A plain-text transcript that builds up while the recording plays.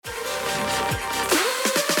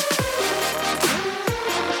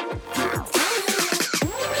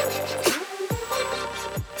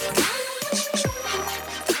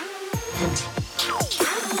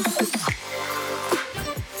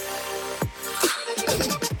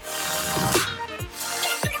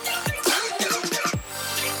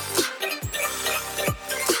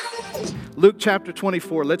Luke chapter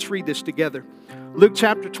 24, let's read this together. Luke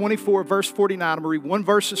chapter 24, verse 49. I'm going to read one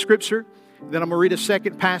verse of Scripture, then I'm going to read a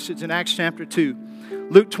second passage in Acts chapter 2.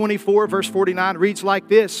 Luke 24, verse 49 reads like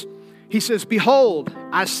this. He says, "Behold,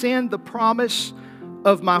 I send the promise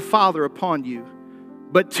of my Father upon you,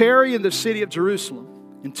 but tarry in the city of Jerusalem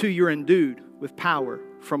until you're endued with power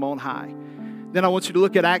from on high." Then I want you to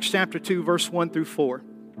look at Acts chapter 2, verse 1 through 4.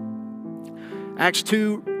 Acts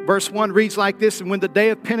 2, verse 1 reads like this. "And when the day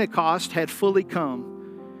of Pentecost had fully come,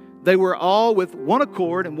 they were all with one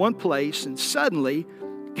accord in one place, and suddenly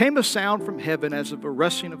came a sound from heaven as of a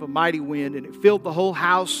rushing of a mighty wind, and it filled the whole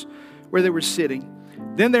house where they were sitting.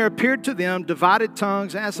 Then there appeared to them divided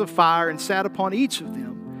tongues as of fire, and sat upon each of them.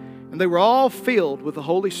 And they were all filled with the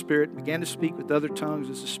Holy Spirit, and began to speak with other tongues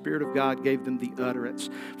as the Spirit of God gave them the utterance."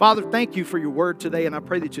 Father, thank you for your word today, and I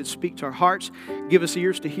pray that you'd speak to our hearts, give us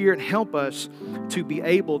ears to hear, and help us to be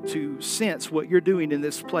able to sense what you're doing in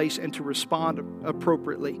this place and to respond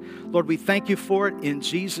appropriately. Lord, we thank you for it. In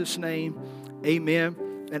Jesus' name, amen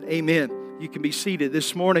and amen. You can be seated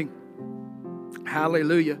this morning.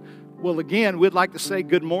 Hallelujah. Well, again, we'd like to say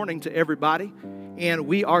good morning to everybody. And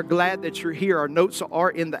we are glad that you're here. Our notes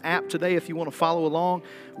are in the app today if you want to follow along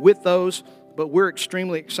with those. But we're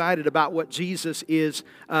extremely excited about what Jesus is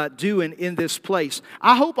doing in this place.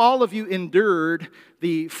 I hope all of you endured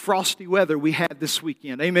the frosty weather we had this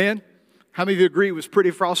weekend. Amen? How many of you agree it was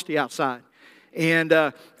pretty frosty outside? And,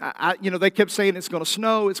 they kept saying it's going to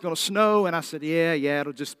snow. And I said, yeah,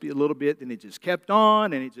 it'll just be a little bit. And it just kept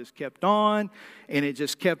on, and it just kept on, and it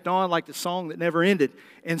just kept on like the song that never ended.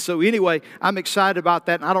 And so anyway, I'm excited about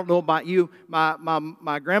that. And I don't know about you.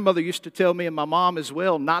 My grandmother used to tell me, and my mom as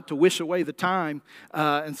well, not to wish away the time.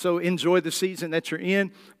 And so enjoy the season that you're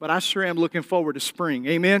in. But I sure am looking forward to spring.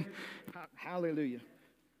 Amen? Hallelujah.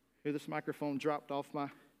 Here, this microphone dropped off my...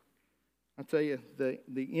 I tell you,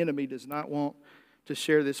 the enemy does not want to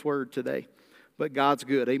share this word today, but God's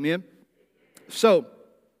good. Amen? So,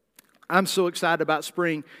 I'm so excited about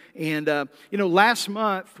spring. And, last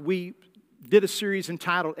month we did a series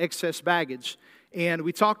entitled Excess Baggage. And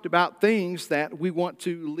we talked about things that we want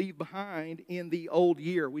to leave behind in the old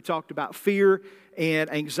year. We talked about fear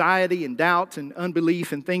and anxiety and doubt and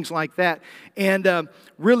unbelief and things like that. And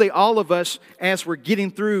really all of us, as we're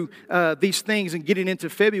getting through these things and getting into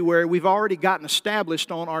February, we've already gotten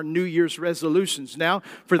established on our New Year's resolutions. Now,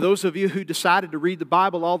 for those of you who decided to read the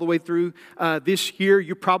Bible all the way through this year,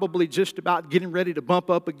 you're probably just about getting ready to bump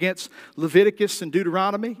up against Leviticus and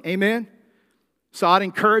Deuteronomy. Amen? So I'd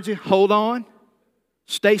encourage you, hold on.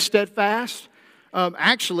 Stay steadfast.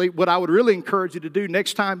 Actually, what I would really encourage you to do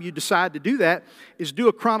next time you decide to do that is do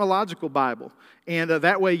a chronological Bible. And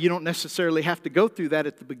that way you don't necessarily have to go through that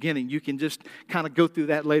at the beginning. You can just kind of go through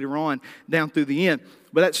that later on down through the end.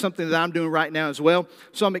 But that's something that I'm doing right now as well.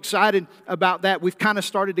 So I'm excited about that. We've kind of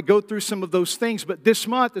started to go through some of those things. But this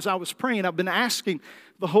month, as I was praying, I've been asking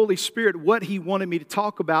the Holy Spirit what He wanted me to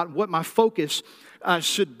talk about, what my focus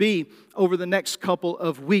should be over the next couple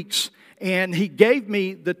of weeks. And He gave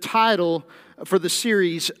me the title for the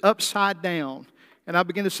series, Upside Down. And I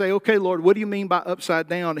began to say, okay, Lord, what do you mean by upside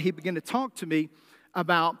down? And He began to talk to me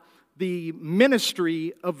about the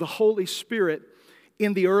ministry of the Holy Spirit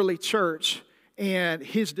in the early church and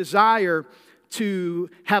His desire to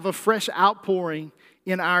have a fresh outpouring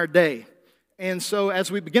in our day. And so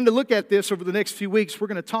as we begin to look at this over the next few weeks, we're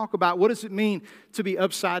going to talk about what does it mean to be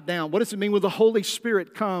upside down? What does it mean when the Holy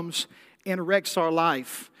Spirit comes and wrecks our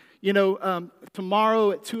life?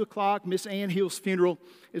 Tomorrow at 2 o'clock, Miss Ann Hill's funeral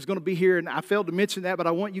is going to be here. And I failed to mention that, but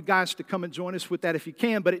I want you guys to come and join us with that if you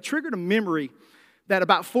can. But it triggered a memory that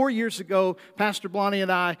about 4 years ago, Pastor Blondie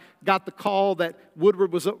and I got the call that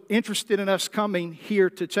Woodward was interested in us coming here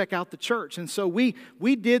to check out the church. And so we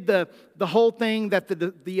did the whole thing that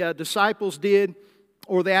the disciples did,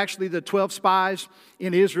 or the 12 spies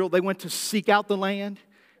in Israel. They went to seek out the land.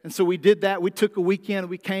 And so we did that. We took a weekend.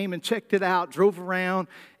 We came and checked it out, drove around.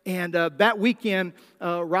 And that weekend,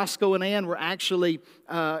 Roscoe and Ann were actually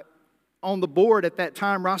on the board at that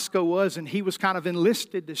time. Roscoe was, and he was kind of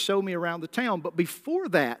enlisted to show me around the town. But before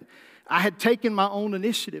that, I had taken my own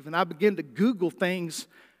initiative, and I began to Google things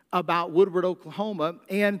about Woodward, Oklahoma.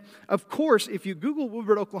 And, of course, if you Google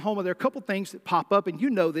Woodward, Oklahoma, there are a couple things that pop up, and you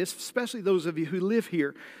know this, especially those of you who live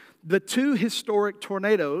here. the two historic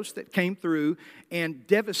tornadoes that came through and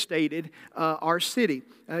devastated our city.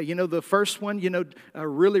 The first one,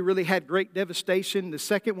 really had great devastation. The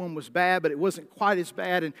second one was bad, but it wasn't quite as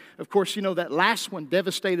bad. And of course, that last one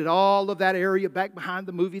devastated all of that area back behind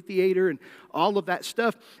the movie theater and all of that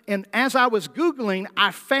stuff. And as I was Googling,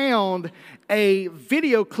 I found a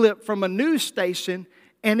video clip from a news station,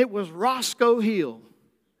 and it was Roscoe Hill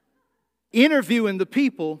interviewing the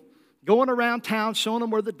people, going around town, showing them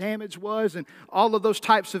where the damage was and all of those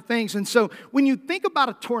types of things. And so when you think about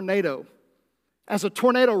a tornado, as a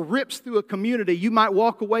tornado rips through a community, you might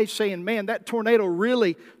walk away saying, man, that tornado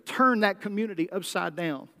really turned that community upside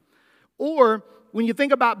down. Or when you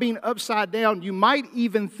think about being upside down, you might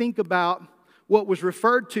even think about what was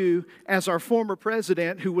referred to as our former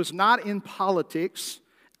president, who was not in politics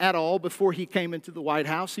at all before he came into the White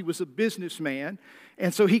House. He was a businessman.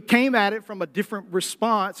 And so he came at it from a different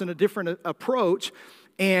response and a different approach.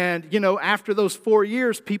 And, after those 4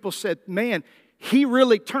 years, people said, man, he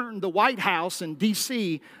really turned the White House in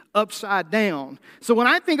D.C. upside down. So when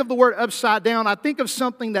I think of the word upside down, I think of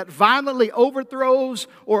something that violently overthrows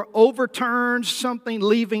or overturns something,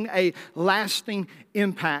 leaving a lasting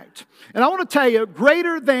impact. And I want to tell you,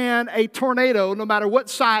 greater than a tornado, no matter what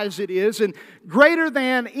size it is, and greater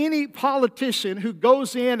than any politician who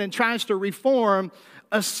goes in and tries to reform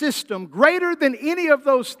a system, greater than any of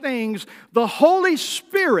those things, the Holy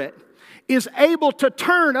Spirit is able to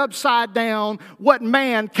turn upside down what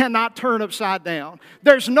man cannot turn upside down.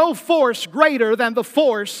 There's no force greater than the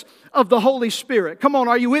force of the Holy Spirit. Come on,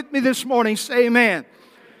 are you with me this morning? Say amen.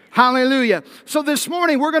 Hallelujah. So this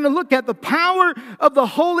morning we're going to look at the power of the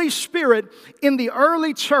Holy Spirit in the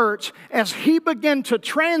early church as He began to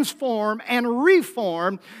transform and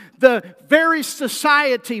reform the very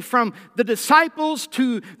society, from the disciples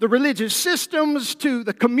to the religious systems to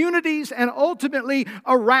the communities and ultimately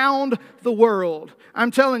around the world.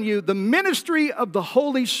 I'm telling you, the ministry of the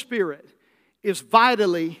Holy Spirit is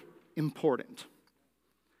vitally important.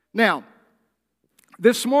 Now,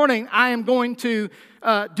 this morning I am going to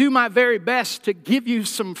do my very best to give you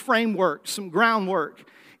some framework, some groundwork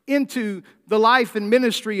into the life and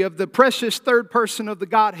ministry of the precious third person of the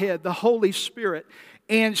Godhead, the Holy Spirit,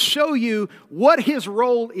 and show you what His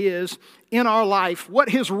role is in our life, what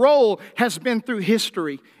His role has been through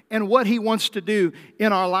history, and what He wants to do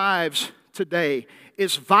in our lives today.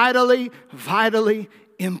 It's vitally, vitally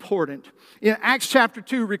important. In Acts chapter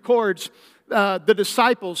 2 records the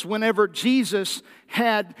disciples, whenever Jesus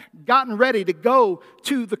had gotten ready to go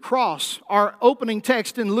to the cross. Our opening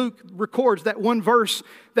text in Luke records that one verse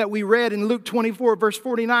that we read in Luke 24, verse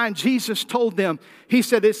 49. Jesus told them, He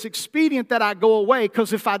said, it's expedient that I go away,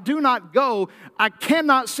 because if I do not go, I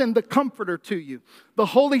cannot send the Comforter to you. The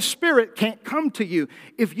Holy Spirit can't come to you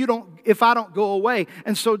if I don't go away.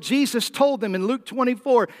 And so Jesus told them in Luke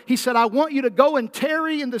 24, He said, I want you to go and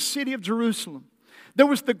tarry in the city of Jerusalem. There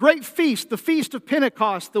was the great feast, the Feast of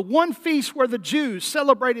Pentecost, the one feast where the Jews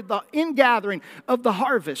celebrated the ingathering of the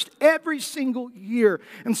harvest every single year.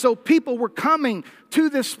 And so people were coming to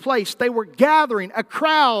this place. They were gathering. A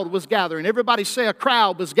crowd was gathering. Everybody say a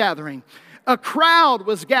crowd was gathering. A crowd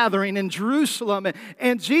was gathering in Jerusalem.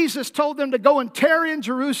 And Jesus told them to go and tarry in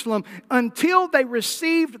Jerusalem until they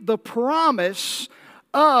received the promise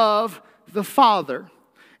of the Father.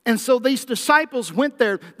 And so these disciples went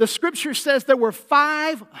there. The scripture says there were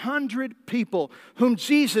 500 people whom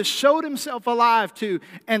Jesus showed Himself alive to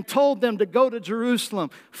and told them to go to Jerusalem.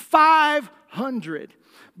 500.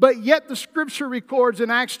 But yet the scripture records in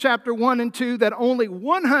Acts chapter 1 and 2 that only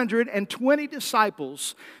 120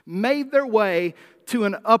 disciples made their way to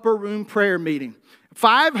an upper room prayer meeting.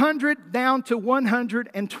 500 down to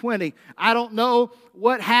 120. I don't know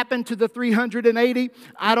what happened to the 380.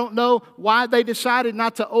 I don't know why they decided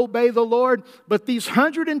not to obey the Lord. But these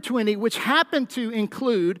 120, which happened to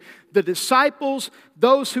include the disciples,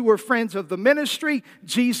 those who were friends of the ministry,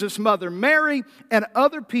 Jesus' mother Mary, and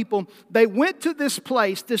other people, they went to this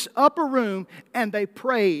place, this upper room, and they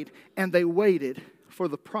prayed and they waited for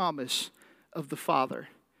the promise of the Father.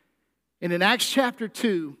 And in Acts chapter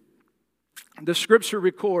 2, the scripture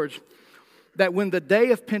records that when the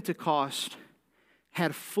day of Pentecost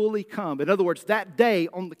had fully come, in other words, that day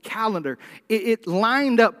on the calendar, it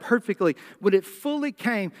lined up perfectly. When it fully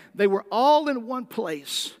came, they were all in one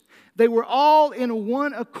place. They were all in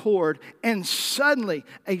one accord, and suddenly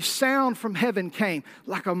a sound from heaven came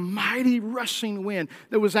like a mighty rushing wind.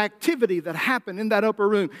 There was activity that happened in that upper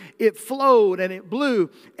room. It flowed and it blew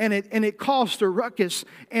and it caused a ruckus,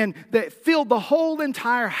 and that filled the whole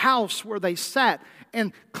entire house where they sat.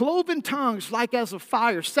 and cloven tongues like as of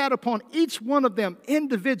fire sat upon each one of them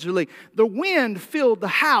individually. The wind filled the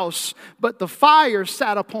house, but the fire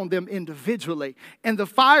sat upon them individually. And the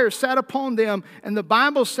fire sat upon them, and the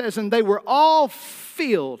Bible says, and they were all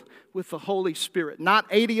filled with the Holy Spirit. Not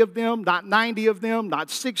 80 of them, not 90 of them, not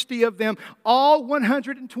 60 of them. All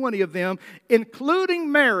 120 of them, including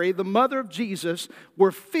Mary, the mother of Jesus,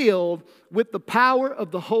 were filled with the power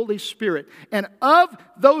of the Holy Spirit. And of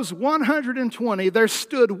those 120, there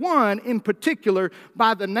stood one in particular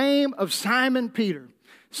by the name of Simon Peter.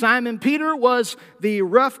 Simon Peter was the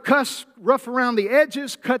rough around the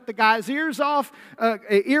edges, cut the guy's ear off,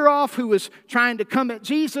 who was trying to come at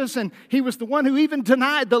Jesus, and he was the one who even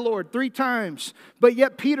denied the Lord 3 times. But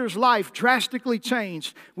yet Peter's life drastically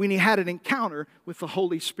changed when he had an encounter with the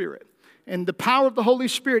Holy Spirit. And the power of the Holy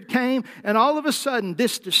Spirit came, and all of a sudden,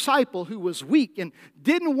 this disciple who was weak and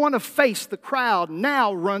didn't want to face the crowd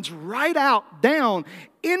now runs right out, down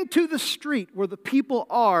into the street where the people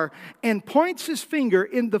are, and points his finger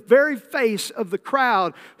in the very face of the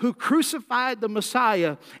crowd who crucified the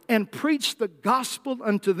Messiah and preached the gospel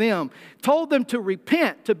unto them. Told them to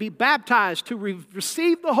repent, to be baptized, to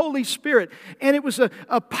receive the Holy Spirit. And it was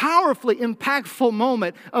a powerfully impactful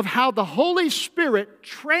moment of how the Holy Spirit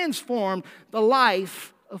transformed the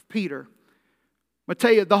life of Peter. I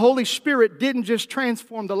tell you, the Holy Spirit didn't just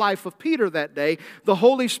transform the life of Peter that day. The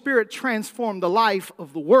Holy Spirit transformed the life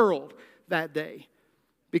of the world that day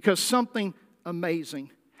because something amazing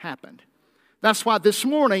happened. That's why this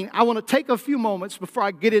morning I want to take a few moments before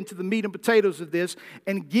I get into the meat and potatoes of this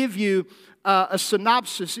and give you a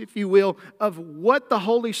synopsis, if you will, of what the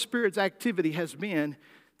Holy Spirit's activity has been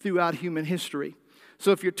throughout human history.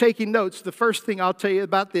 So if you're taking notes, the first thing I'll tell you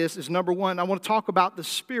about this is, number one, I want to talk about the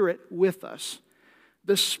Spirit with us.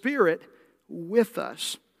 The Spirit with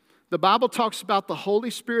us. The Bible talks about the Holy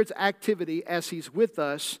Spirit's activity as He's with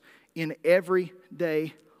us in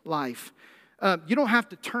everyday life. You don't have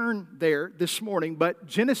to turn there this morning, but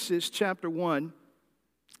Genesis chapter 1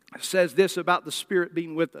 says this about the Spirit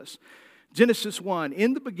being with us. Genesis 1,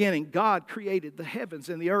 in the beginning, God created the heavens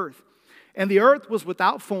and the earth. And the earth was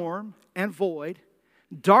without form and void.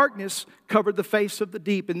 Darkness covered the face of the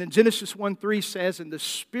deep. And then Genesis 1:3 says, and the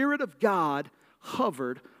Spirit of God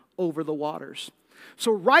hovered over the waters.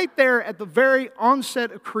 So right there at the very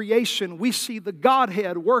onset of creation, we see the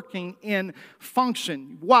Godhead working in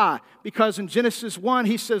function. Why? Because in Genesis 1,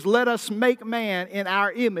 He says, let us make man in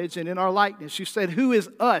our image and in our likeness. You said, who is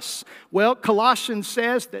us? Well, Colossians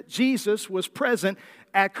says that Jesus was present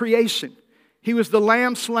at creation. He was the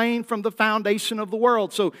Lamb slain from the foundation of the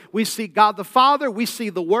world. So we see God the Father, we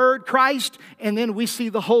see the Word, Christ, and then we see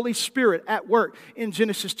the Holy Spirit at work in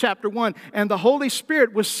Genesis chapter 1. And the Holy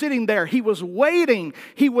Spirit was sitting there. He was waiting.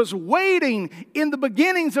 He was waiting in the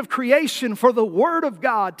beginnings of creation for the Word of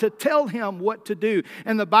God to tell Him what to do.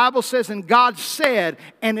 And the Bible says, and God said,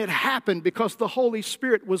 and it happened because the Holy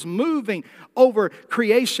Spirit was moving over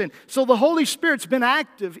creation. So the Holy Spirit's been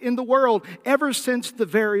active in the world ever since the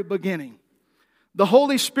very beginning. The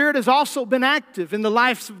Holy Spirit has also been active in the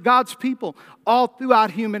lives of God's people all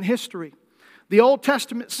throughout human history. The Old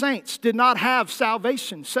Testament saints did not have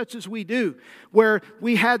salvation such as we do, where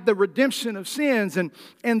we had the redemption of sins and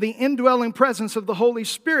the indwelling presence of the Holy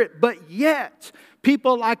Spirit. But yet,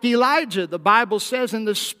 people like Elijah, the Bible says, and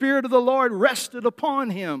the Spirit of the Lord rested upon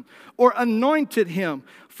him or anointed him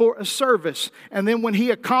for a service. And then when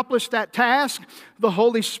he accomplished that task, the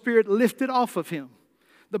Holy Spirit lifted off of him.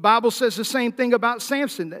 The Bible says the same thing about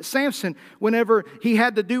Samson, that Samson, whenever he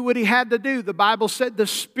had to do what he had to do, the Bible said the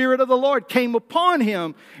Spirit of the Lord came upon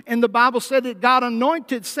him. And the Bible said that God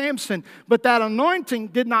anointed Samson, but that anointing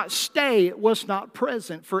did not stay. It was not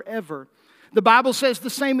present forever. The Bible says the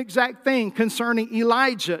same exact thing concerning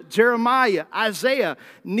Elijah, Jeremiah, Isaiah,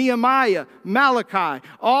 Nehemiah, Malachi.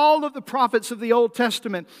 All of the prophets of the Old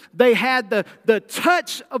Testament, they had the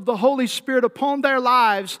touch of the Holy Spirit upon their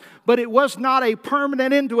lives, but it was not a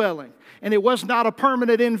permanent indwelling, and it was not a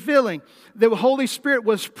permanent infilling. The Holy Spirit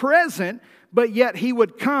was present, but yet He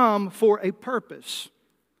would come for a purpose.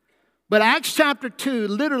 But Acts chapter 2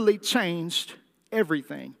 literally changed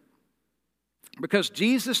everything. Because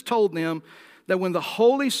Jesus told them that when the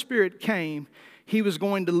Holy Spirit came, He was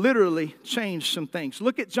going to literally change some things.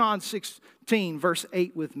 Look at John 16, verse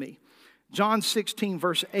 8 with me. John 16,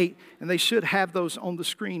 verse 8. And they should have those on the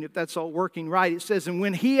screen if that's all working right. It says, and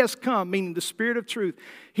when He has come, meaning the Spirit of truth,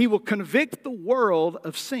 He will convict the world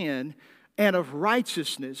of sin and of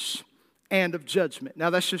righteousness and of judgment. Now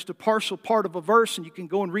that's just a partial part of a verse, and you can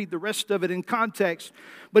go and read the rest of it in context.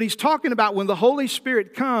 But He's talking about when the Holy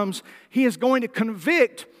Spirit comes, He is going to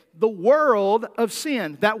convict the world of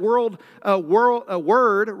sin. That word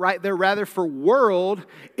right there, rather, for world,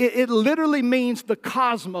 it literally means the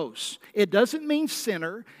cosmos. It doesn't mean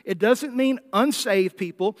sinner. It doesn't mean unsaved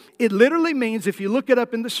people. It literally means, if you look it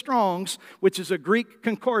up in the Strong's, which is a Greek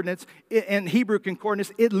concordance and Hebrew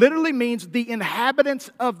concordance, it literally means the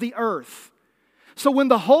inhabitants of the earth. So when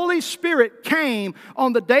the Holy Spirit came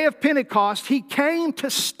on the day of Pentecost, He came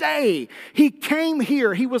to stay. He came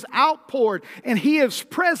here. He was outpoured, and He is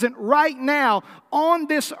present right now on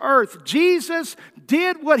this earth. Jesus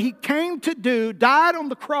did what He came to do, died on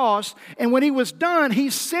the cross, and when He was done, He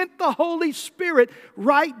sent the Holy Spirit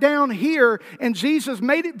right down here, and Jesus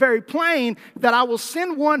made it very plain that I will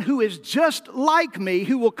send one who is just like me,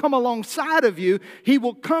 who will come alongside of you. He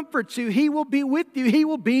will comfort you. He will be with you. He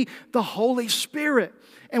will be the Holy Spirit.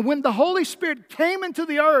 And when the Holy Spirit came into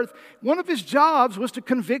the earth, one of His jobs was to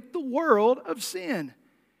convict the world of sin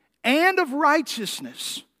and of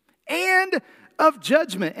righteousness and of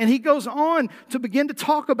judgment. And He goes on to begin to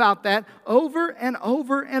talk about that over and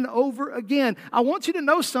over and over again. I want you to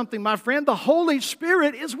know something, my friend. The Holy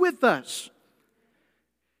Spirit is with us.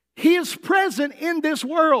 He is present in this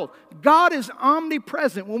world. God is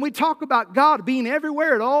omnipresent. When we talk about God being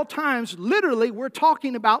everywhere at all times, literally we're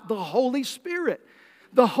talking about the Holy Spirit.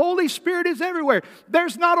 The Holy Spirit is everywhere.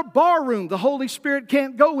 There's not a bar room the Holy Spirit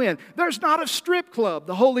can't go in. There's not a strip club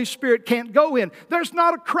the Holy Spirit can't go in. There's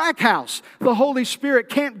not a crack house the Holy Spirit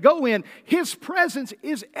can't go in. His presence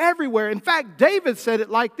is everywhere. In fact, David said it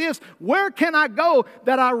like this: where can I go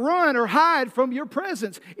that I run or hide from your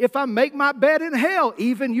presence? If I make my bed in hell,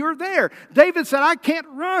 even you're there. David said, I can't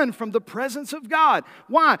run from the presence of God.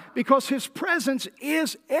 Why? Because His presence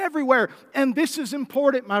is everywhere. And this is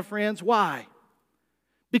important, my friends. Why?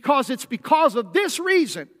 Because it's because of this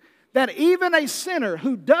reason that even a sinner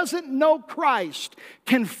who doesn't know Christ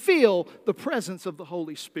can feel the presence of the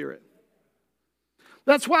Holy Spirit.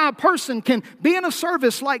 That's why a person can be in a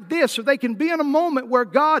service like this, or they can be in a moment where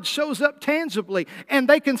God shows up tangibly, and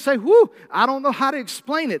they can say, whoo, I don't know how to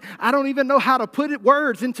explain it. I don't even know how to put it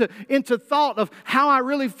words into thought of how I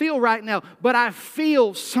really feel right now, but I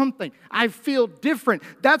feel something. I feel different.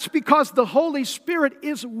 That's because the Holy Spirit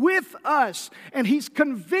is with us, and He's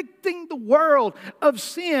convicting the world of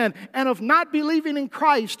sin and of not believing in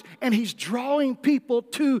Christ, and He's drawing people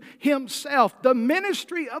to Himself. The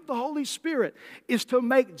ministry of the Holy Spirit is to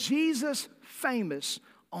make Jesus famous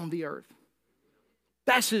on the earth.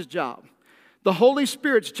 That's His job. The Holy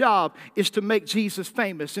Spirit's job is to make Jesus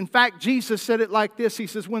famous. In fact, Jesus said it like this. He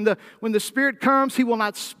says, when the Spirit comes, He will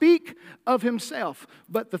not speak of Himself,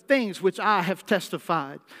 but the things which I have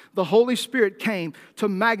testified. The Holy Spirit came to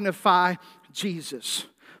magnify Jesus.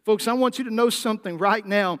 Folks, I want you to know something right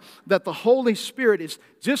now, that the Holy Spirit is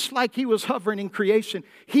just like He was hovering in creation.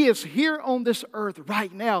 He is here on this earth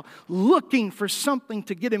right now, looking for something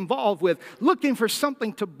to get involved with, looking for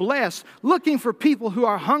something to bless, looking for people who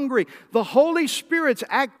are hungry. The Holy Spirit's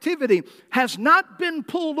activity has not been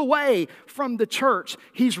pulled away from the church.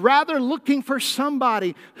 He's rather looking for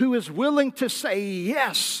somebody who is willing to say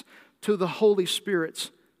yes to the Holy Spirit's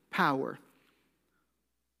power.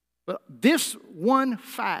 But this one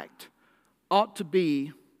fact ought to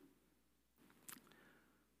be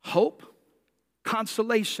hope,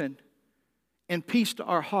 consolation, and peace to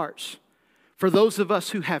our hearts for those of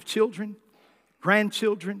us who have children,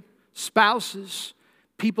 grandchildren, spouses,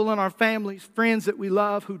 people in our families, friends that we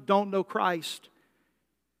love who don't know Christ.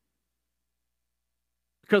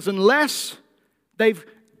 Because unless they've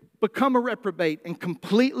become a reprobate and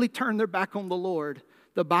completely turned their back on the Lord,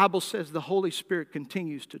 the Bible says the Holy Spirit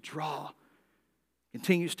continues to draw,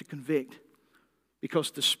 continues to convict,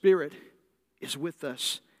 because the Spirit is with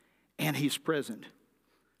us and He's present.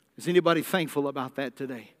 Is anybody thankful about that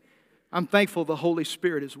today? I'm thankful the Holy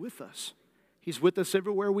Spirit is with us. He's with us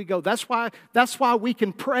everywhere we go. That's why we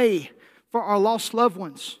can pray for our lost loved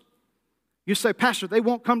ones. You say, Pastor, they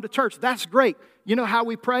won't come to church. That's great. You know how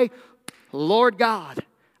we pray? Lord God,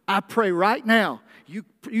 I pray right now,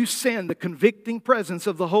 you send the convicting presence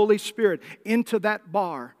of the Holy Spirit into that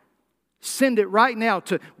bar. Send it right now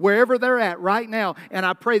to wherever they're at right now. And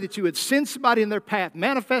I pray that you would send somebody in their path,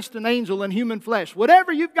 manifest an angel in human flesh.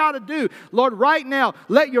 Whatever you've got to do, Lord, right now,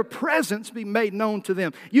 let your presence be made known to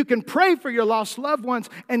them. You can pray for your lost loved ones,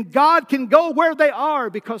 and God can go where they are,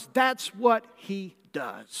 because that's what He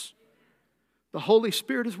does. The Holy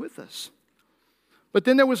Spirit is with us. But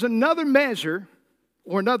then there was another measure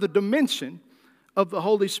or another dimension of the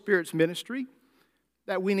Holy Spirit's ministry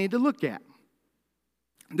that we need to look at.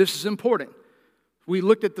 This is important. We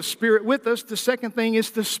looked at the Spirit with us. The second thing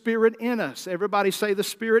is the Spirit in us. Everybody say the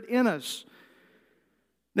Spirit in us.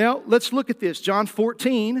 Now, let's look at this. John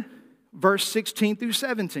 14, verse 16 through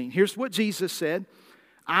 17. Here's what Jesus said.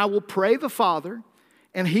 I will pray the Father,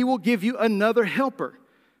 and He will give you another helper,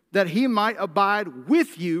 that He might abide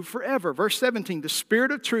with you forever. Verse 17, the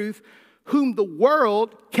Spirit of truth, whom the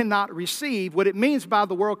world cannot receive. What it means by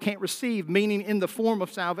the world can't receive, meaning in the form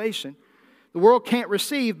of salvation. The world can't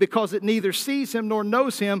receive because it neither sees Him nor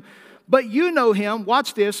knows Him. But you know Him,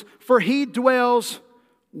 watch this, for He dwells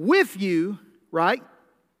with you, right?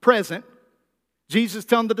 Present. Jesus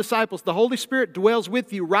telling the disciples, the Holy Spirit dwells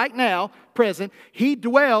with you right now, present. He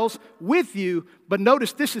dwells with you, but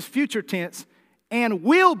notice this is future tense, and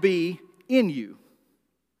will be in you.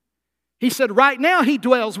 He said right now He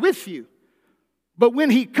dwells with you. But when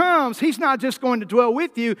He comes, He's not just going to dwell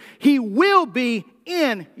with you, He will be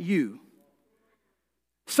in you.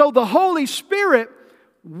 So the Holy Spirit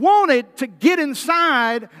wanted to get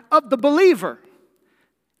inside of the believer.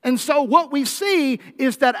 And so what we see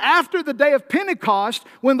is that after the day of Pentecost,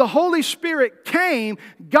 when the Holy Spirit came,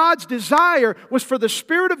 God's desire was for the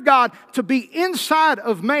Spirit of God to be inside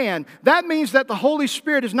of man. That means that the Holy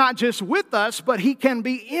Spirit is not just with us, but He can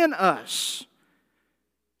be in us.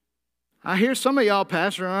 I hear some of y'all,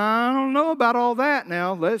 Pastor, I don't know about all that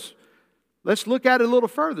now. Let's look at it a little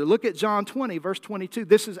further. Look at John 20, verse 22.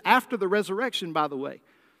 This is after the resurrection, by the way.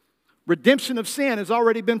 Redemption of sin has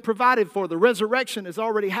already been provided for. The resurrection has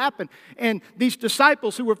already happened. And these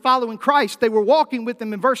disciples who were following Christ, they were walking with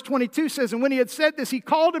Him. And verse 22 says, and when He had said this, He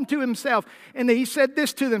called them to Himself. And He said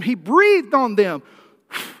this to them. He breathed on them.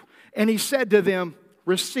 And He said to them,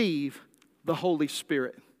 receive the Holy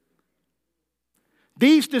Spirit.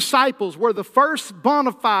 These disciples were the first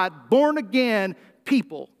bona fide, born-again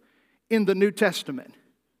people in the New Testament.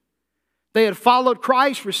 They had followed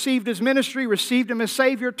Christ, received His ministry, received Him as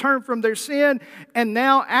Savior, turned from their sin, and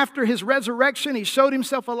now after His resurrection, He showed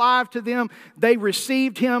Himself alive to them. They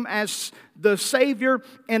received Him as the Savior,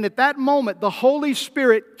 and at that moment, the Holy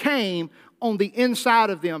Spirit came on the inside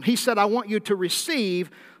of them. He said, I want you to receive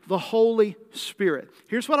the Holy Spirit.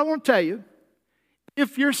 Here's what I want to tell you.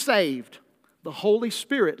 If you're saved, the Holy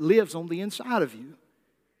Spirit lives on the inside of you.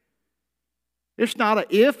 It's not an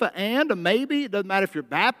if, an and, a maybe. It doesn't matter if you're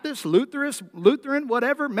Baptist, Lutheran,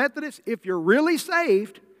 whatever, Methodist. If you're really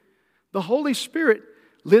saved, the Holy Spirit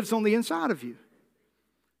lives on the inside of you.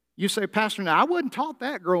 You say, Pastor, now I wasn't taught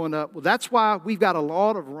that growing up. Well, that's why we've got a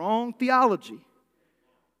lot of wrong theology.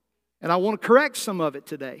 And I want to correct some of it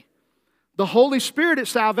today. The Holy Spirit at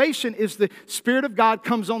salvation is the Spirit of God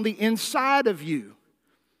comes on the inside of you.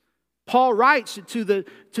 Paul writes to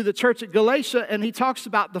the church at Galatia, and he talks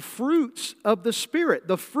about the fruits of the Spirit.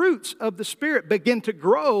 The fruits of the Spirit begin to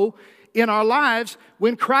grow in our lives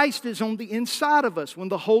when Christ is on the inside of us, when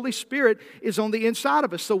the Holy Spirit is on the inside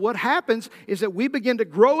of us. So what happens is that we begin to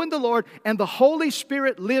grow in the Lord, and the Holy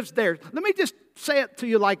Spirit lives there. Let me just say it to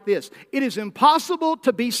you like this. It is impossible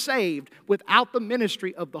to be saved without the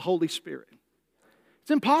ministry of the Holy Spirit.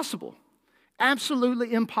 It's impossible.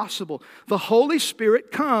 Absolutely impossible. The Holy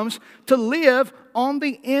Spirit comes to live on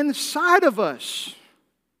the inside of us.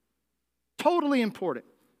 Totally important.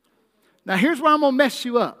 Now here's where I'm going to mess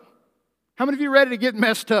you up. How many of you are ready to get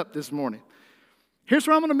messed up this morning? Here's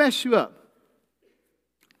where I'm going to mess you up.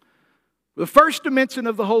 The first dimension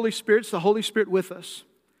of the Holy Spirit is the Holy Spirit with us.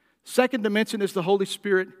 Second dimension is the Holy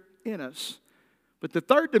Spirit in us. But the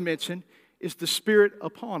third dimension is the Spirit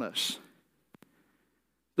upon us.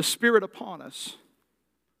 The Spirit upon us.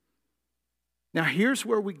 Now here's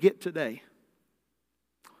where we get today.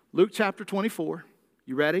 Luke chapter 24.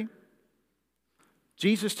 You ready?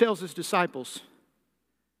 Jesus tells His disciples,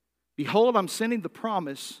 behold, I'm sending the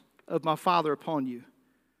promise of my Father upon you.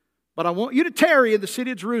 But I want you to tarry in the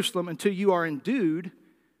city of Jerusalem until you are endued.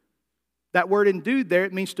 That word endued there,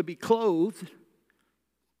 it means to be clothed,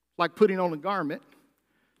 like putting on a garment,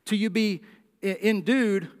 till you be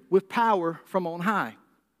endued with power from on high.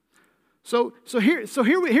 So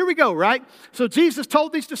here we go, right? So Jesus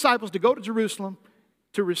told these disciples to go to Jerusalem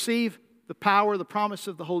to receive the power, the promise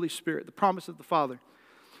of the Holy Spirit, the promise of the Father.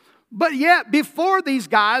 But yet, before these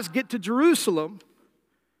guys get to Jerusalem,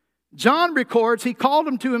 John records, he called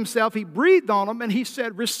them to himself, he breathed on them, and he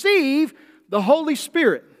said, receive the Holy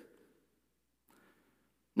Spirit.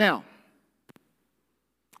 Now,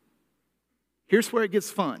 here's where it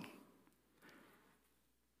gets fun.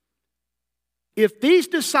 If these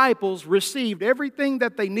disciples received everything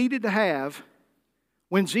that they needed to have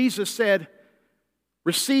when Jesus said,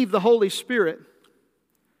 receive the Holy Spirit,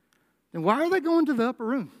 then why are they going to the upper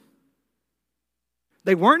room?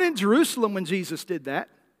 They weren't in Jerusalem when Jesus did that.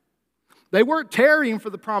 They weren't tarrying for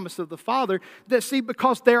the promise of the Father.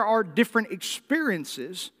 Because there are different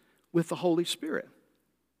experiences with the Holy Spirit.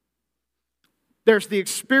 There's the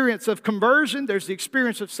experience of conversion, there's the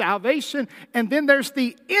experience of salvation, and then there's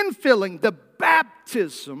the infilling, the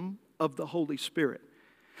baptism of the Holy Spirit.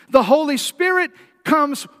 The Holy Spirit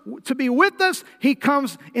comes to be with us, He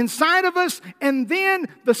comes inside of us, and then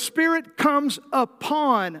the Spirit comes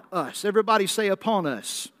upon us. Everybody say upon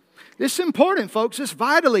us. This is important, folks. It's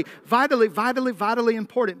vitally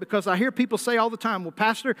important, because I hear people say all the time, well,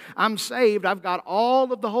 Pastor, I'm saved. I've got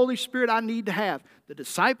all of the Holy Spirit I need to have. The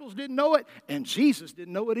disciples didn't know it, and Jesus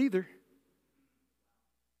didn't know it either.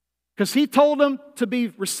 Because He told them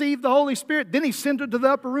to receive the Holy Spirit. Then He sent them to the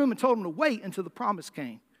upper room and told them to wait until the promise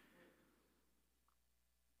came.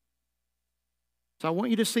 So I want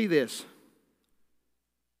you to see this.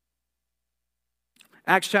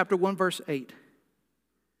 Acts chapter 1, verse 8.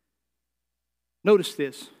 Notice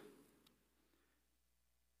this.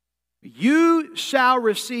 You shall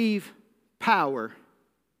receive power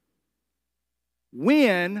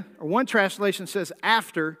when, or one translation says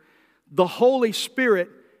after, the Holy Spirit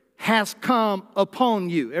has come upon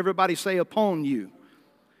you. Everybody say upon you.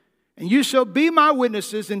 And you shall be my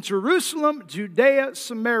witnesses in Jerusalem, Judea,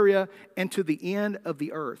 Samaria, and to the end of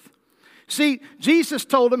the earth. See, Jesus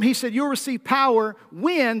told them, He said, you'll receive power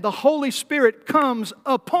when the Holy Spirit comes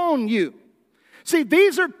upon you. See,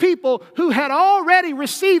 these are people who had already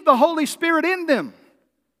received the Holy Spirit in them.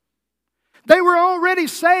 They were already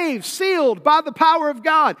saved, sealed by the power of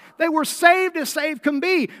God. They were saved as saved can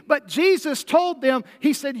be. But Jesus told them,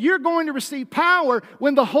 He said, you're going to receive power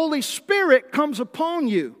when the Holy Spirit comes upon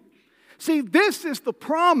you. See, this is the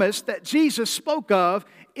promise that Jesus spoke of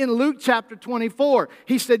in Luke chapter 24.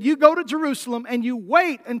 He said, you go to Jerusalem and you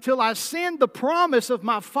wait until I send the promise of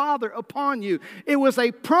my Father upon you. It was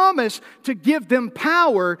a promise to give them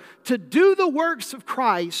power to do the works of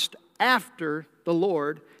Christ after the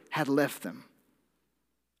Lord had left them.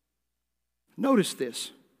 Notice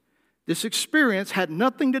this. This experience had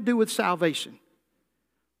nothing to do with salvation,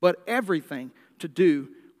 but everything to do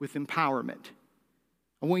with empowerment.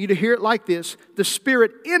 I want you to hear it like this. The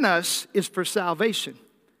Spirit in us is for salvation,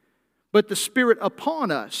 but the Spirit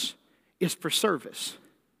upon us is for service.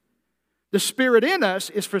 The Spirit in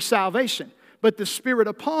us is for salvation, but the Spirit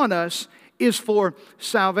upon us is for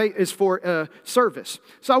service.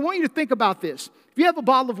 So I want you to think about this. If you have a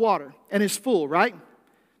bottle of water and it's full, right?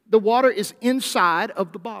 The water is inside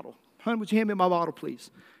of the bottle. Honey, would you hand me my bottle,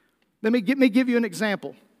 please? Let me give you an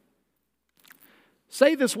example.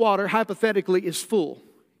 Say this water, hypothetically, is full.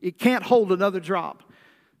 It can't hold another drop.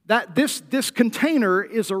 This container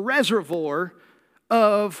is a reservoir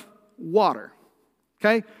of water.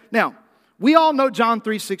 Okay? Now, we all know John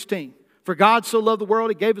 3:16. For God so loved the world,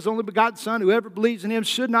 He gave His only begotten Son. Whoever believes in Him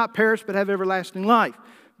should not perish but have everlasting life.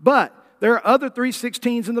 But there are other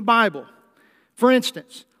 3:16s in the Bible. For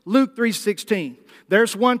instance, Luke 3:16.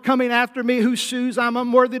 There's one coming after me whose shoes I'm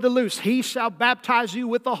unworthy to loose. He shall baptize you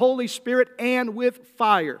with the Holy Spirit and with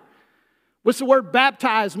fire. What's the word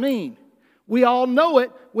baptize mean? We all know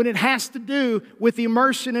it when it has to do with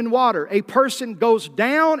immersion in water. A person goes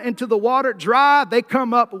down into the water dry, they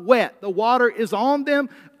come up wet. The water is on them,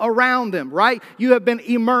 around them, right? You have been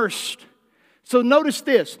immersed. So notice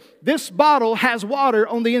this. This bottle has water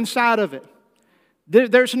on the inside of it.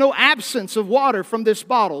 There's no absence of water from this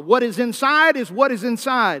bottle. What is inside is what is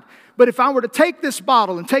inside. But if I were to take this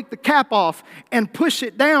bottle and take the cap off and push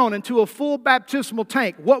it down into a full baptismal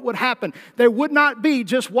tank, what would happen? There would not be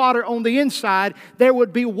just water on the inside. There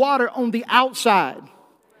would be water on the outside.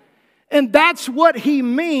 And that's what He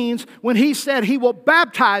means when He said He will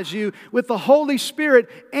baptize you with the Holy Spirit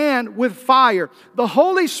and with fire. The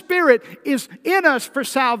Holy Spirit is in us for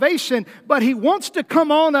salvation, but He wants to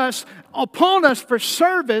come upon us for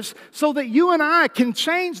service so that you and I can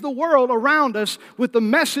change the world around us with the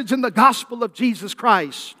message and the gospel of Jesus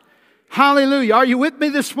Christ. Hallelujah. Are you with me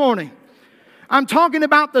this morning? I'm talking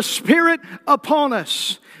about the Spirit upon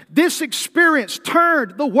us. This experience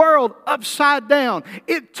turned the world upside down.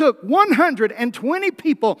 It took 120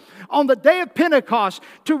 people on the day of Pentecost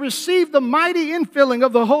to receive the mighty infilling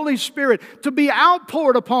of the Holy Spirit, to be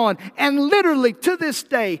outpoured upon. And literally to this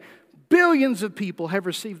day, billions of people have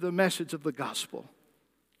received the message of the gospel.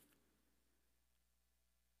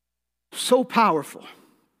 So powerful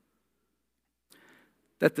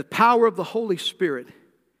that the power of the Holy Spirit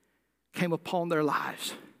came upon their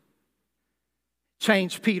lives.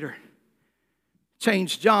 Changed Peter,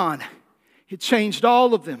 changed John. It changed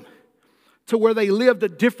all of them to where they lived a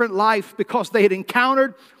different life because they had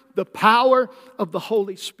encountered the power of the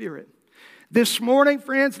Holy Spirit. This morning,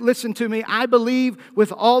 friends, listen to me. I believe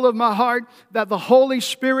with all of my heart that the Holy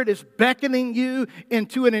Spirit is beckoning you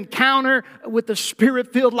into an encounter with the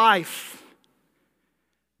Spirit-filled life.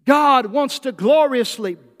 God wants to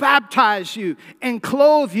gloriously baptize you and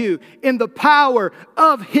clothe you in the power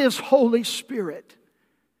of His Holy Spirit.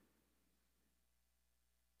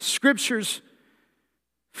 Scripture's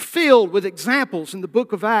filled with examples in the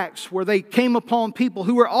book of Acts where they came upon people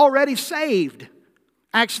who were already saved.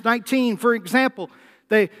 Acts 19, for example,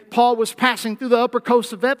 Paul was passing through the upper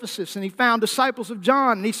coast of Ephesus and he found disciples of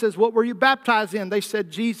John. And he says, what were you baptized in? They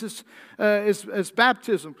said, Jesus is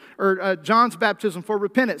baptism, or John's baptism for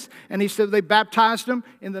repentance. And he said they baptized them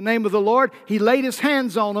in the name of the Lord. He laid his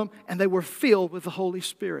hands on them and they were filled with the Holy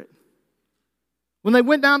Spirit. When they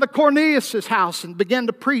went down to Cornelius' house and began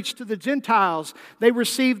to preach to the Gentiles, they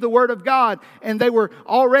received the word of God and they were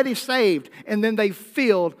already saved. And then they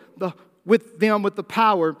filled with the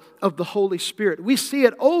power of the Holy Spirit. We see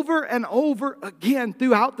it over and over again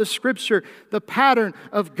throughout the Scripture, the pattern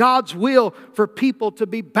of God's will for people to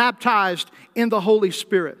be baptized in the Holy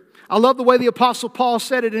Spirit. I love the way the Apostle Paul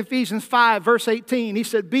said it in Ephesians 5, verse 18. He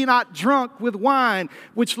said, be not drunk with wine,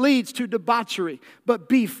 which leads to debauchery, but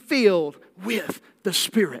be filled with the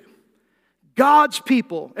Spirit. God's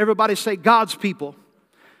people, everybody say God's people.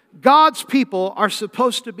 God's people are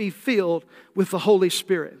supposed to be filled with the Holy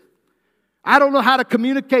Spirit. I don't know how to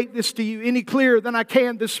communicate this to you any clearer than I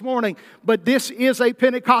can this morning, but this is a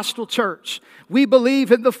Pentecostal church. We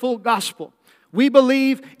believe in the full gospel. We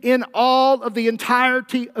believe in all of the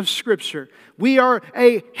entirety of Scripture. We are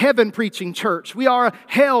a heaven preaching church. We are a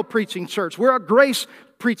hell preaching church. We're a grace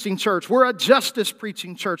preaching church. We're a justice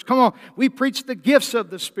preaching church. Come on. We preach the gifts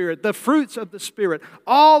of the Spirit, the fruits of the Spirit,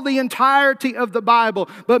 all the entirety of the Bible.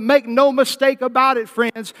 But make no mistake about it,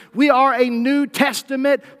 friends. We are a New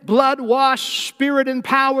Testament, blood-washed,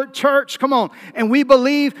 Spirit-empowered church. Come on. And we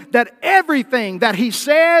believe that everything that He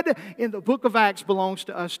said in the book of Acts belongs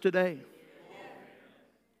to us today.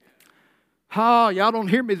 Oh, y'all don't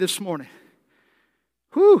hear me this morning.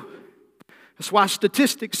 Whew. That's why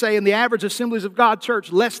statistics say in the average Assemblies of God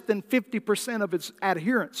church, less than 50% of its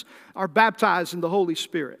adherents are baptized in the Holy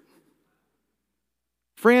Spirit.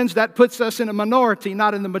 Friends, that puts us in a minority,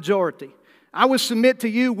 not in the majority. I would submit to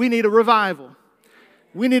you, we need a revival.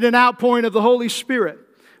 We need an outpouring of the Holy Spirit.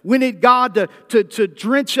 We need God to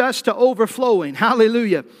drench us to overflowing.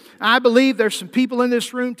 Hallelujah. I believe there's some people in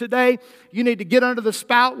this room today. You need to get under the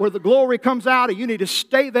spout where the glory comes out, and you need to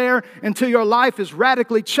stay there until your life is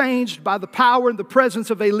radically changed by the power and the presence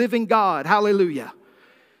of a living God. Hallelujah.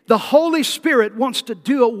 The Holy Spirit wants to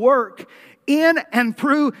do a work in and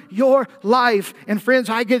through your life. And friends,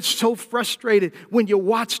 I get so frustrated when you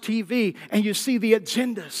watch TV and you see the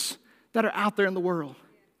agendas that are out there in the world.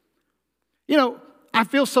 You know, I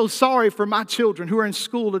feel so sorry for my children who are in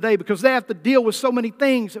school today because they have to deal with so many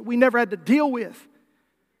things that we never had to deal with.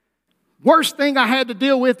 Worst thing I had to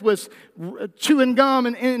deal with was chewing gum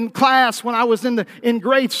in class when I was in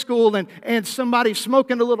grade school and somebody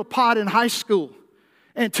smoking a little pot in high school.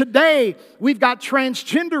 And today, we've got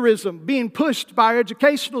transgenderism being pushed by our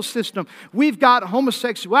educational system. We've got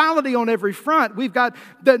homosexuality on every front. We've got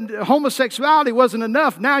the homosexuality wasn't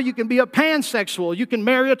enough. Now you can be a pansexual. You can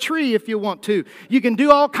marry a tree if you want to. You can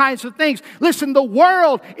do all kinds of things. Listen, the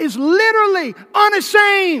world is literally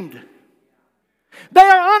unashamed. They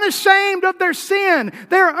are unashamed of their sin.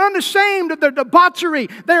 They are unashamed of their debauchery.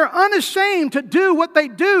 They are unashamed to do what they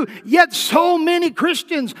do. Yet so many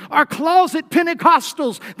Christians are closet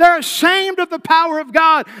Pentecostals. They're ashamed of the power of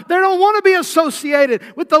God. They don't want to be associated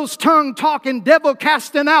with those tongue-talking,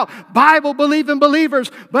 devil-casting out, Bible-believing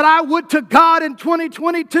believers. But I would to God in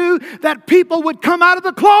 2022 that people would come out of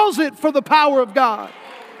the closet for the power of God.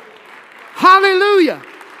 Hallelujah.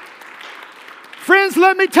 Friends,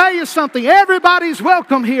 let me tell you something. Everybody's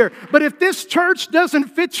welcome here. But if this church doesn't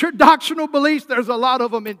fit your doctrinal beliefs, there's a lot of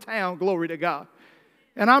them in town, glory to God.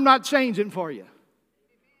 And I'm not changing for you.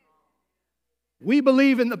 We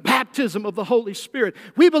believe in the baptism of the Holy Spirit.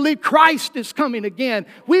 We believe Christ is coming again.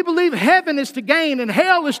 We believe heaven is to gain and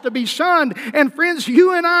hell is to be shunned. And friends,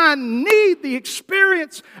 you and I need the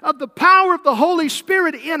experience of the power of the Holy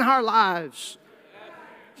Spirit in our lives.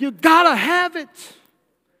 You gotta have it.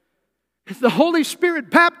 The Holy Spirit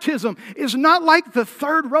baptism is not like the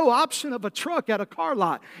third row option of a truck at a car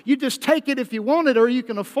lot. You just take it if you want it or you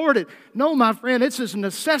can afford it. No, my friend, it's as a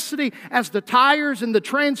necessity as the tires and the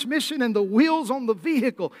transmission and the wheels on the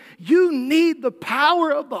vehicle. You need the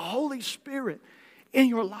power of the Holy Spirit in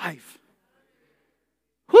your life.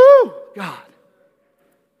 Whoo, God.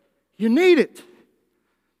 You need it.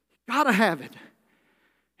 You gotta have it.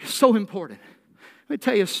 It's so important. Let me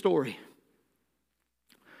tell you a story.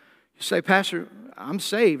 You say, Pastor, I'm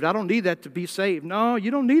saved. I don't need that to be saved. No, you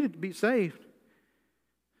don't need it to be saved.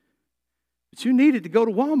 But you need it to go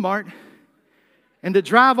to Walmart And to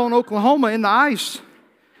drive on Oklahoma in the ice.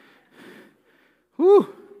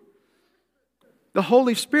 Whew. The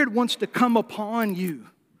Holy Spirit wants to come upon you.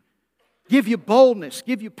 Give you boldness,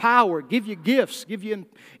 give you power, give you gifts, give you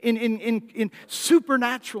in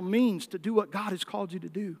supernatural means to do what God has called you to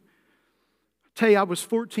do. I tell you, I was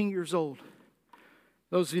 14 years old.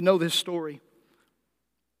 Those of you know this story.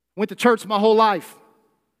 Went to church my whole life.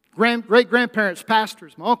 Great-grandparents,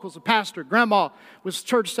 pastors. My uncle's a pastor. Grandma was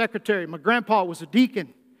church secretary. My grandpa was a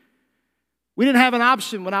deacon. We didn't have an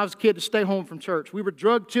option when I was a kid to stay home from church. We were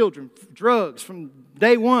drug children, drugs from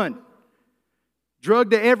day one.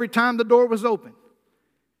 Drugged every time the door was open.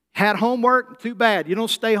 Had homework, too bad. You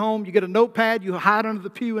don't stay home. You get a notepad, you hide under the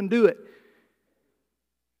pew and do it.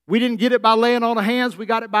 We didn't get it by laying on of hands. We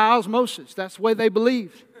got it by osmosis. That's the way they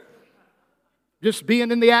believed. Just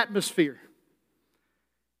being in the atmosphere.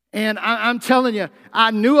 And I'm telling you,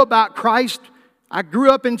 I knew about Christ. I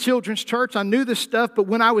grew up in children's church. I knew this stuff. But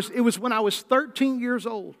it was when I was 13 years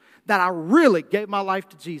old that I really gave my life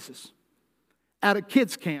to Jesus. At a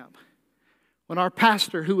kids camp. When our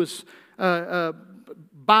pastor, who was a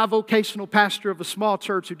bivocational pastor of a small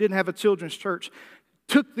church who didn't have a children's church,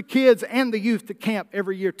 took the kids and the youth to camp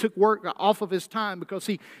every year, took work off of his time because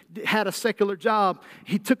he had a secular job.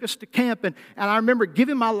 He took us to camp, and I remember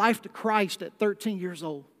giving my life to Christ at 13 years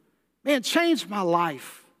old. Man, it changed my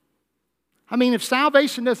life. I mean, if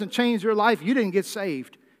salvation doesn't change your life, you didn't get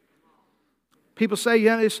saved. People say,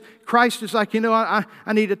 yeah, Christ is like, I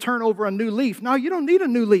need to turn over a new leaf. No, you don't need a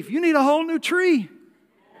new leaf. You need a whole new tree.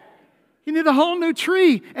 You need a whole new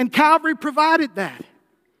tree. And Calvary provided that.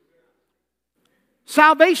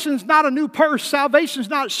 Salvation's not a new purse. Salvation's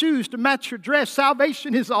not shoes to match your dress.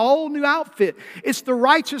 Salvation is a whole new outfit. It's the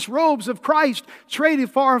righteous robes of Christ traded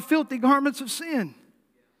for our filthy garments of sin.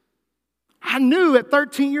 I knew at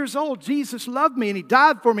 13 years old Jesus loved me and He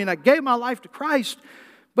died for me and I gave my life to Christ.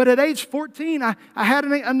 But at age 14, I had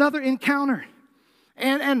another encounter.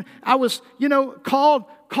 And I was, called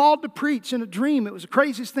to preach in a dream. It was the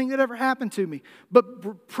craziest thing that ever happened to me.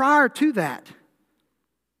 But prior to that,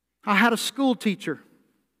 I had a school teacher.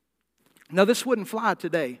 Now, this wouldn't fly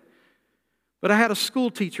today. But I had a school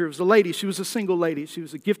teacher. It was a lady. She was a single lady. She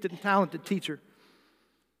was a gifted and talented teacher.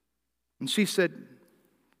 And she said,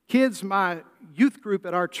 kids, my youth group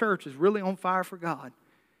at our church is really on fire for God.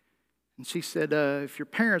 And she said, if your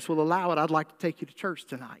parents will allow it, I'd like to take you to church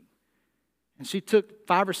tonight. And she took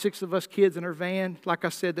 5 or 6 of us kids in her van. Like I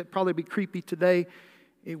said, that'd probably be creepy today.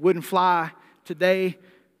 It wouldn't fly today.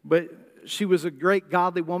 But she was a great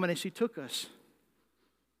godly woman, and she took us.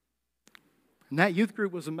 And that youth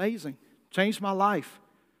group was amazing. Changed my life.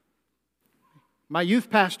 My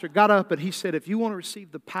youth pastor got up and he said, if you want to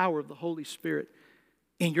receive the power of the Holy Spirit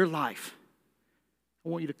in your life, I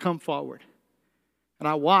want you to come forward. And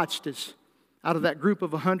I watched as out of that group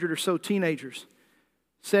of 100 or so teenagers,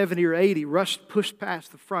 70 or 80 pushed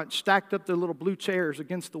past the front, stacked up their little blue chairs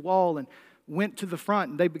against the wall and went to the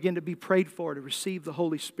front, and they began to be prayed for to receive the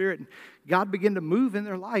Holy Spirit. And God began to move in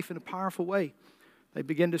their life in a powerful way. They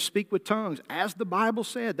began to speak with tongues. As the Bible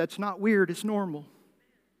said, that's not weird, it's normal.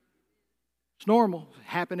 It's normal. It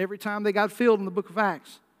happened every time they got filled in the book of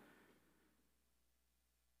Acts.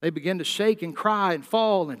 They began to shake and cry and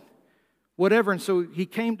fall and whatever. And so he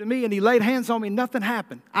came to me and he laid hands on me. Nothing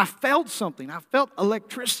happened. I felt something. I felt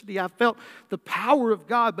electricity. I felt the power of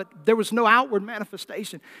God, but there was no outward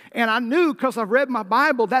manifestation. And I knew because I read my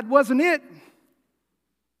Bible that wasn't it.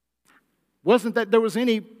 Wasn't that there was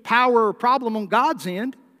any power or problem on God's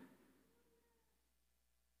end.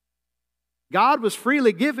 God was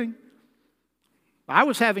freely giving. I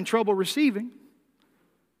was having trouble receiving.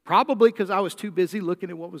 Probably because I was too busy looking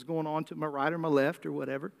at what was going on to my right or my left or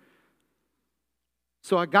whatever.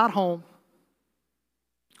 So I got home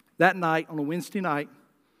that night on a Wednesday night,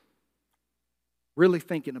 really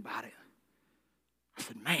thinking about it. I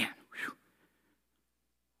said, man, whew,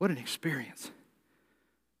 what an experience.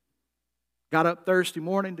 Got up Thursday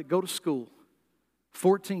morning to go to school,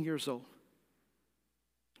 14 years old.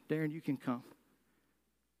 Darren, you can come.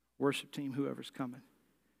 Worship team, whoever's coming.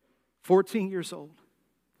 14 years old.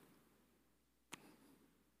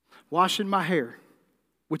 Washing my hair,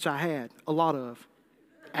 which I had a lot of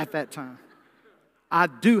at that time. I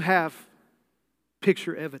do have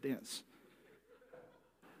picture evidence.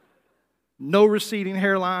 No receding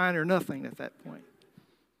hairline or nothing at that point.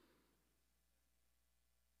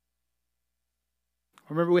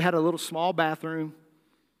 I remember we had a little small bathroom,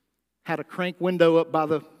 had a crank window up by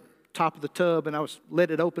the top of the tub, and I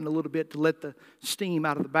let it open a little bit to let the steam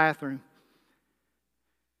out of the bathroom.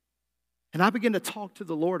 And I began to talk to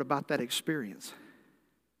the Lord about that experience.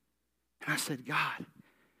 And I said, God,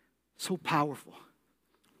 so powerful.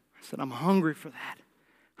 I said, I'm hungry for that.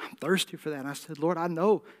 I'm thirsty for that. And I said, Lord, I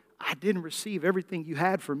know I didn't receive everything you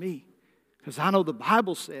had for me. Because I know the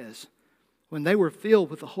Bible says when they were filled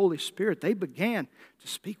with the Holy Spirit, they began to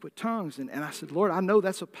speak with tongues. And I said, Lord, I know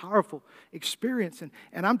that's a powerful experience. And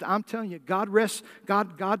I'm telling you, God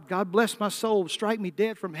bless my soul. Strike me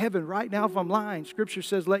dead from heaven right now if I'm lying. Scripture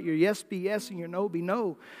says, let your yes be yes and your no be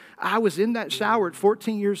no. I was in that shower at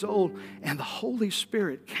 14 years old, and the Holy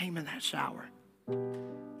Spirit came in that shower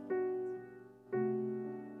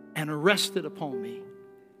and rested upon me.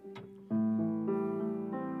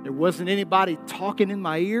 There wasn't anybody talking in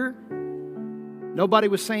my ear. Nobody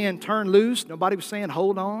was saying, turn loose. Nobody was saying,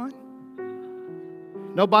 hold on.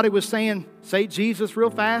 Nobody was saying, say Jesus real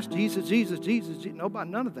fast. Jesus, Jesus, Jesus. Nobody,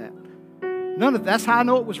 none of that. None of that. That's how I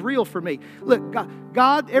know it was real for me. Look,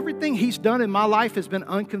 God, everything He's done in my life has been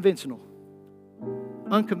unconventional.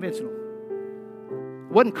 Unconventional.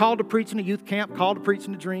 Wasn't called to preach in a youth camp, called to preach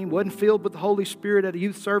in a dream. Wasn't filled with the Holy Spirit at a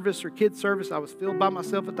youth service or kids service. I was filled by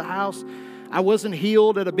myself at the house. I wasn't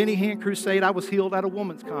healed at a Benny Hinn crusade. I was healed at a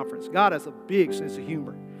woman's conference. God has a big sense of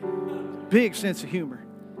humor. Big sense of humor.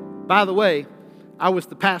 By the way, I was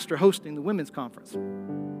the pastor hosting the women's conference.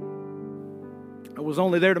 I was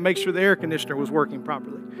only there to make sure the air conditioner was working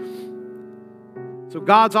properly. So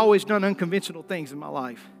God's always done unconventional things in my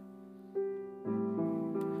life.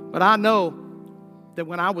 But I know that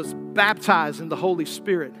when I was baptized in the Holy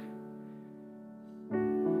Spirit,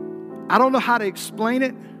 I don't know how to explain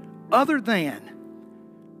it other than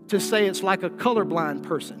to say it's like a colorblind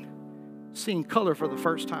person seeing color for the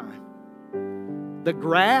first time. The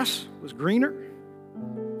grass was greener.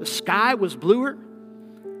 The sky was bluer.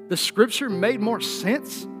 The scripture made more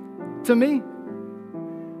sense to me.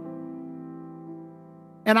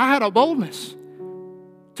 And I had a boldness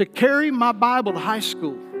to carry my Bible to high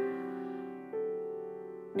school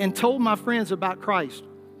and told my friends about Christ.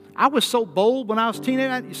 I was so bold when I was a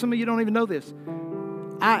teenager. Some of you don't even know this.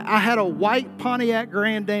 I had a white Pontiac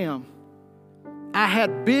Grand Am. I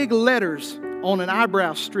had big letters on an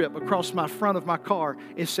eyebrow strip across my front of my car.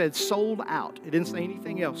 It said sold out. It didn't say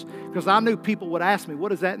anything else because I knew people would ask me, what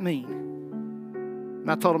does that mean?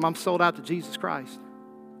 And I told them I'm sold out to Jesus Christ.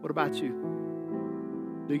 What about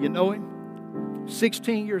you? Do you know Him?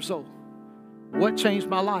 16 years old. What changed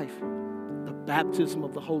my life? The baptism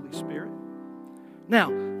of the Holy Spirit.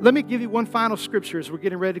 Now, let me give you one final scripture as we're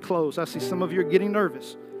getting ready to close. I see some of you are getting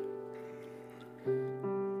nervous.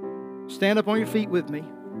 Stand up on your feet with me.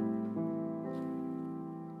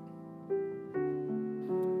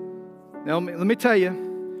 Now, let me tell you,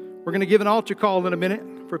 we're going to give an altar call in a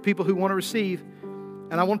minute for people who want to receive.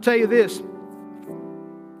 And I want to tell you this.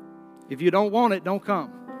 If you don't want it, don't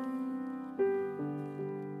come.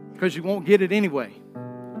 Because you won't get it anyway.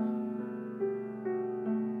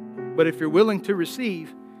 But if you're willing to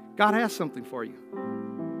receive, God has something for you.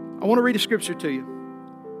 I want to read a scripture to you.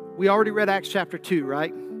 We already read Acts chapter 2,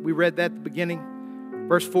 right? We read that at the beginning.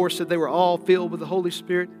 Verse 4 said they were all filled with the Holy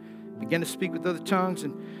Spirit, began to speak with other tongues,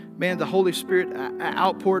 and man, the Holy Spirit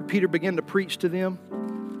outpoured. Peter began to preach to them.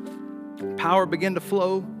 Power began to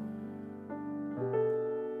flow.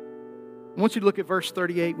 I want you to look at verse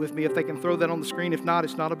 38 with me, if they can throw that on the screen. If not,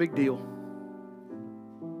 it's not a big deal.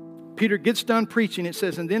 Peter gets done preaching. It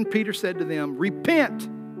says, and then Peter said to them, repent,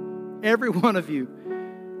 every one of you.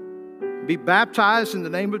 Be baptized in the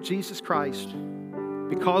name of Jesus Christ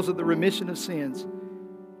because of the remission of sins,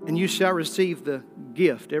 and you shall receive the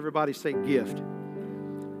gift. Everybody say gift.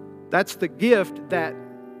 That's the gift that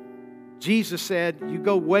Jesus said, you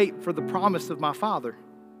go wait for the promise of my Father.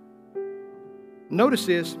 Notice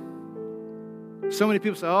this. So many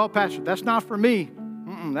people say, oh, Pastor, that's not for me.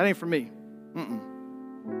 That ain't for me.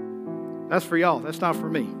 That's for y'all. That's not for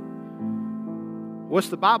me. What's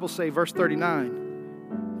the Bible say? Verse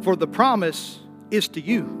 39. For the promise is to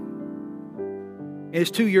you. It's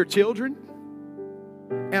to your children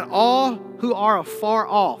and all who are afar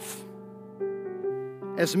off,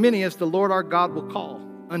 as many as the Lord our God will call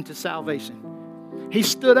unto salvation. He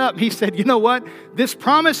stood up. He said, you know what? This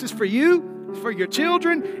promise is for you, for your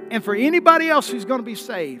children, and for anybody else who's going to be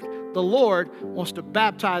saved. The Lord wants to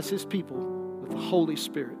baptize His people with the Holy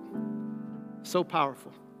Spirit. So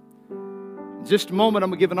powerful. In just a moment,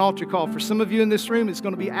 I'm going to give an altar call. For some of you in this room, it's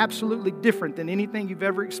going to be absolutely different than anything you've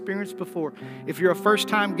ever experienced before. If you're a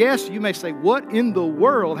first-time guest, you may say, what in the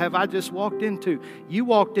world have I just walked into? You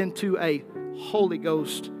walked into a Holy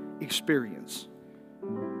Ghost experience. I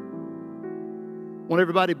want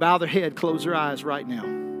everybody to bow their head, close their eyes right now.